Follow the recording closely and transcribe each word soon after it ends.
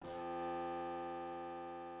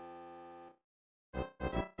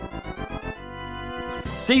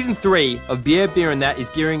Season 3 of Beer, Beer and That is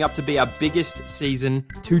gearing up to be our biggest season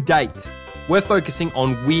to date. We're focusing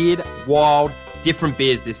on weird, wild, different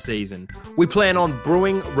beers this season. We plan on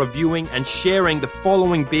brewing, reviewing, and sharing the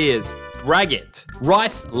following beers: Braggot,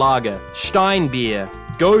 Rice Lager, Stein Beer,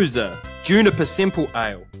 Goza, Juniper Simple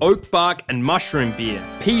Ale, Oak Bark and Mushroom Beer,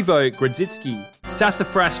 Pivo Grodziskie,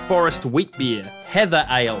 Sassafras Forest Wheat Beer, Heather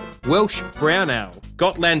Ale, Welsh Brown Ale,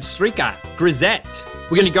 Gotland Strika, Grisette.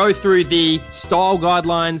 We're going to go through the style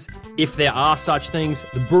guidelines, if there are such things,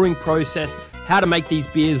 the brewing process, how to make these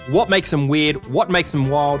beers, what makes them weird, what makes them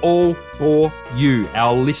wild, all for you,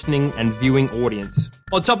 our listening and viewing audience.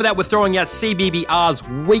 On top of that, we're throwing out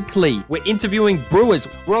CBBRs weekly. We're interviewing brewers.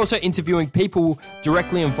 We're also interviewing people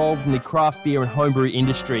directly involved in the craft beer and homebrew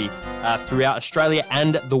industry throughout Australia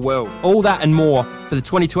and the world. All that and more for the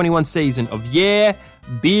 2021 season of Yeah,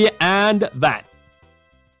 Beer and That.